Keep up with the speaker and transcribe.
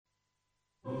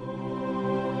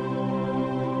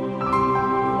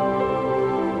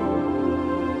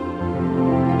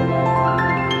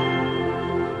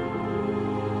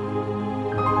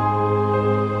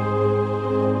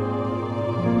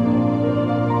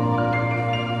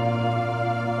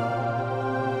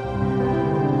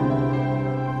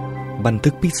บันทึ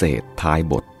กพิเศษท้าย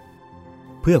บท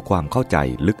เพื่อความเข้าใจ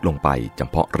ลึกลงไปเฉ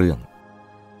พาะเรื่อง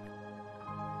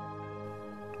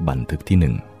บันทึกที่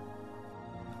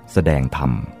 1 แสดงธรร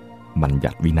มบัญ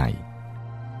ญัติวินัย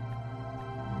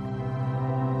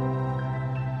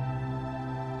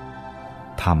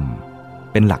ธรรม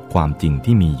เป็นหลักความจริง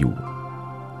ที่มีอยู่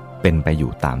เป็นไปอ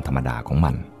ยู่ตามธรรมดาของ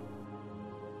มัน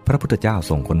พระพุทธเจ้า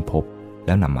ทรงค้นพบแ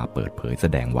ล้วนำมาเปิดเผยแส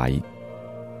ดงไว้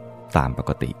ตามป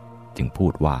กติจึงพู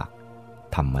ดว่า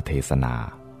ธรรมเทศนา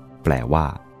แปลว่า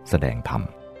แสดงธรรม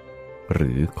ห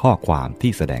รือข้อความ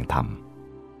ที่แสดงธรรม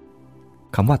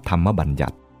คำว่าธรรมบัญญั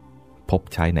ติพบ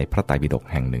ใช้ในพระไตรปิฎก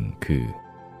แห่งหนึ่งคือ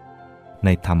ใน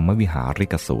ธรรมวิหาริ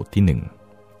กสูตรที่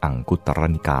 1 อังคุตร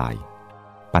นิกาย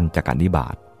ปัญจกนิบา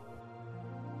ต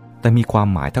แต่มีความ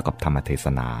หมายเท่ากับธรรมเทศ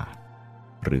นา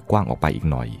หรือกว้างออกไปอีก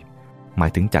หน่อยหมา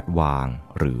ยถึงจัดวาง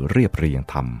หรือเรียบเรียง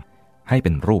ธรรมให้เ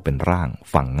ป็นรูปเป็นร่าง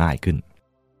ฟังง่ายขึ้น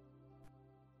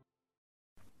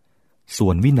ส่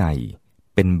วนวินัย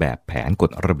เป็นแบบแผนก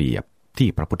ฎระเบียบที่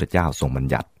พระพุทธเจ้าทรงบัญ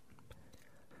ญัติ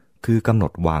คือกำหน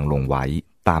ดวางลงไว้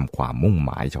ตามความมุ่งห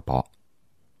มายเฉพาะ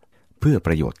เพื่อป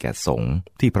ระโยชน์แก่สงฆ์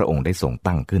ที่พระองค์ได้ทรง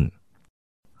ตั้งขึ้น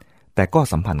แต่ก็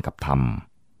สัมพันธ์กับธรรม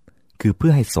คือเพื่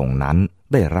อให้สงฆ์นั้น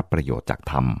ได้รับประโยชน์จาก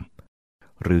ธรรม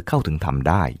หรือเข้าถึงธรรม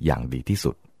ได้อย่างดีที่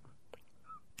สุด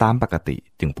ตามปกติ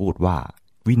จึงพูดว่า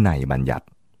วินัยบัญญัติ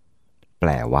แปล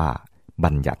ว่าบั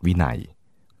ญญัติวินัย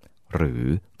หรือ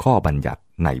ข้อบัญญัติ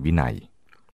ในวินัย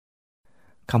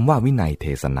คำว่าวินัยเท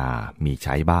ศนามีใ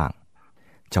ช้บ้าง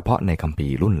เฉพาะในคัมภี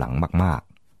ร์รุ่นหลังมาก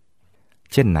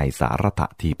ๆเช่นในสารถ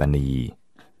ทีปณี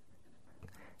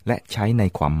และใช้ใน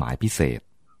ความหมายพิเศษ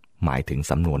หมายถึง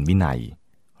สำนวนวินัย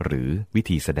หรือวิ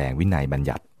ธีแสดงวินัยบัญ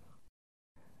ญัติ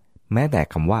แม้แต่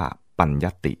คำว่าปัญญ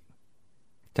ติ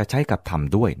จะใช้กับธรรม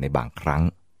ด้วยในบางครั้ง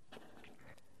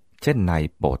เช่นใน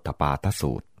โปฏฐปาท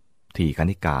สูตรทีฆ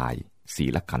นิกายศี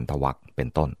ลขันธวรรคเป็น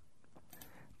ต้น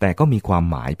แต่ก็มีความ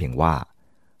หมายเพียงว่า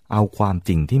เอาความจ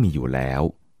ริงที่มีอยู่แล้ว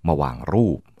มาวางรู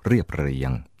ปเรียบเรีย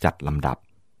งจัดลำดับ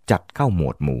จัดเข้าหม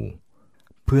วดหมู่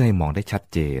เพื่อให้มองได้ชัด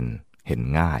เจนเห็น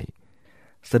ง่าย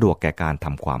สะดวกแก่การท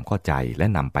ำความเข้าใจและ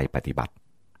นำไปปฏิบัติ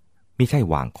มิใช่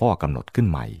วางข้อกำหนดขึ้น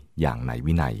ใหม่อย่างใน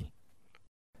วินัย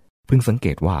พึงสังเก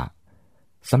ตว่า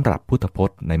สำหรับพุทธพ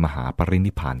จน์ในมหาปริ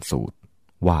นิพพานสูตร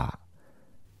ว่า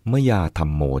มยาธัม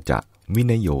โมจะวิ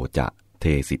นโยจะเท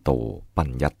สิโตปัญ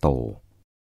ญโต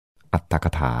อัตถก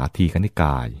ถาทีฆนิก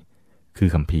ายคือ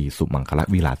คัมภีร์สุมังคล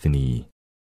วิลาสินี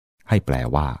ให้แปล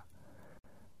ว่า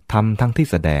ธรรมทั้งที่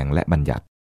แสดงและบัญญัติ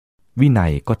วินั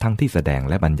ยก็ทั้งที่แสดง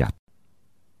และบัญญัติ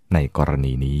ในกร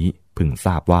ณีนี้พึงท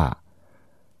ราบว่า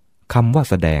คำว่า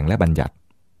แสดงและบัญญัติ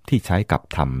ที่ใช้กับ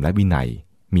ธรรมและวินัย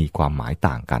มีความหมาย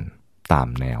ต่างกันตาม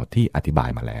แนวที่อธิบาย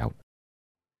มาแล้ว